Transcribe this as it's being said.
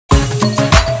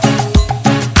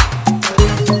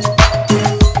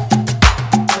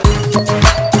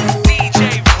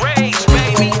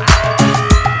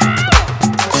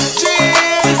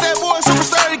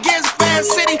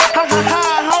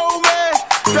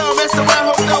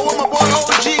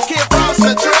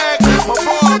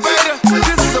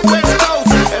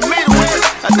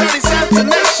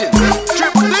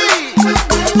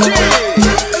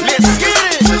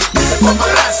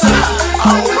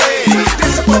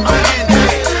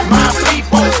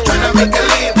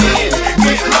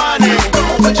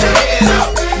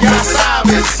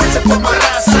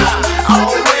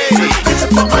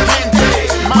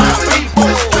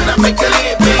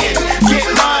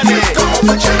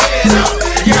head up.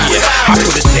 Yeah, I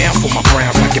put it down for my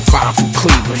browns like if I'm from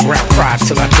Cleveland. Brown pride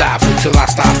till I die, till I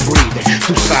stop breathing.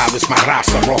 Tu sabes, my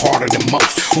raza roll harder than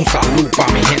most. Un salud pa'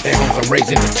 mi gente, homes I'm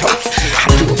raising the toast. I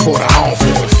do it for the home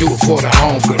boys, do it for the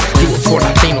home girls, do it for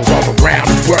Latinos all around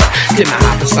the world. Then I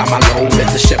hop inside my load, let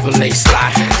the Chevrolet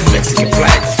slide. The Mexican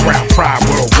flag is brown pride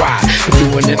worldwide. Been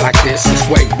doing it like this since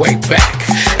way back.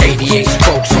 88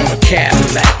 spokes on a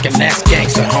Cadillac, and that's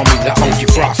gangsta, homie. The OG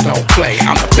Frost don't play.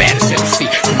 I'm the baddest MC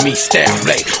from me, style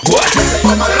play. What? This is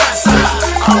for my raza,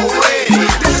 already.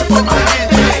 This is for my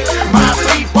gente, my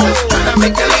people. Tryna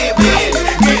make a living,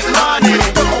 get money.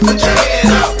 Don't put your head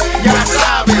up, ya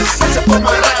sabes. This is for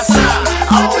my raza,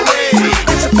 already.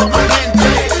 This is for my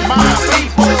gente, my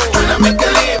people. Tryna make a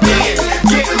living,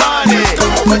 get money.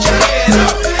 Don't put your head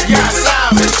up, ya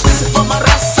sabes. This is for my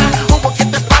raza, ¿qué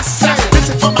te pasa? This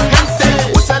is for my gente,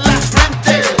 usa la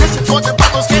frente. This is for the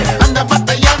vatos que andan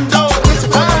batallando. This is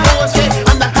for the boys que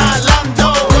andan jalando.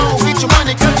 Go get your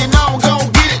money, cause you know I'm gon'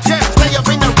 get it. Stay up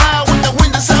in the ride with the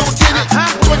windows so tinted.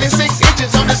 26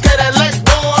 inches on this Cadillac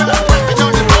board. Rapping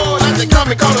on the board like they call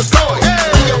me Carlos Floyd.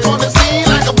 Lay up on the scene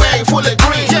like a bag full of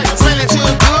green. Smelling too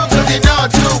good cause you know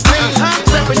I'm too clean.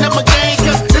 Stepping up my game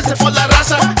cause this is for la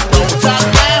raza. Don't talk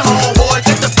down, homeboy,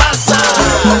 get the pasa.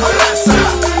 For my raza,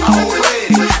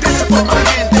 already. This is for my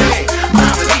gente, my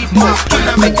people.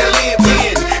 Tryna make a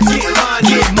living, get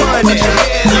money. Put your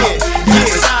head up, yeah,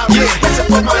 sorry. This is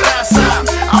for my raza,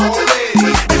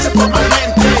 already. This is for my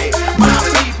gente, my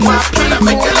people. Tryna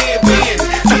make a living,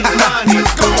 get money.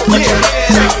 Go put your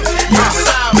head up, yeah,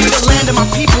 sorry. Be the land of my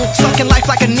people, sucking life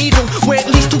like a needle. We're at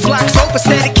least 2 blocks over,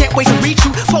 static, can't wait to reach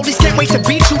you. Police can't wait to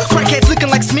beat you. Crackheads looking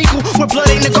like Smeagol, where blood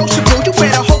ain't negotiable. You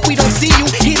better hope we don't see you.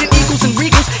 Hidden eagles and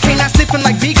regals, canine sniffing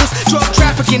like beagles. Drug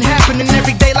trafficking happening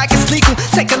every day like it's legal.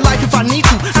 Take a life if I need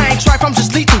to. I ain't tripe, I'm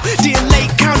just lethal. Dear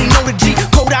Lake County, know the G,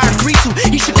 code I agree to.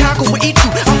 East Chicago will eat you.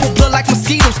 I'm with blood like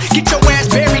mosquitoes. Get your ass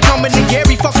buried, coming to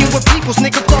Gary, fucking with peoples.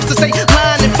 Nigga cross the state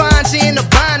line and find you in a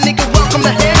bind. Nigga, welcome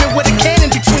to heaven with a cannon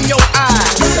between your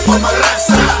eyes. This is for my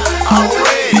raza,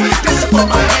 already. This is for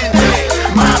my gente,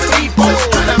 my people.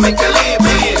 Tryna make a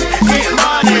living, get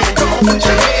money. Come on, put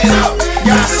your head up,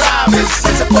 ya sabes.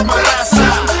 This is for my raza,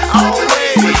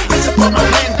 already. This is for my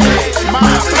gente, my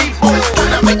people.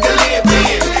 Tryna make a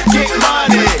living, get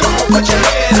money. Come on, put your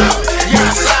head up, ya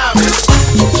sabes.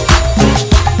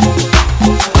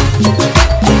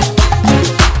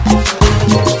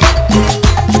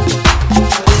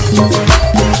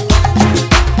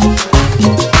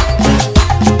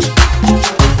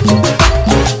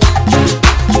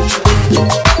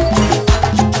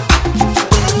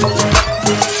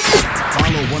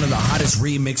 Follow one of the hottest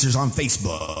remixers on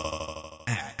Facebook.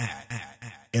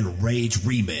 Enrage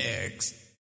Remix.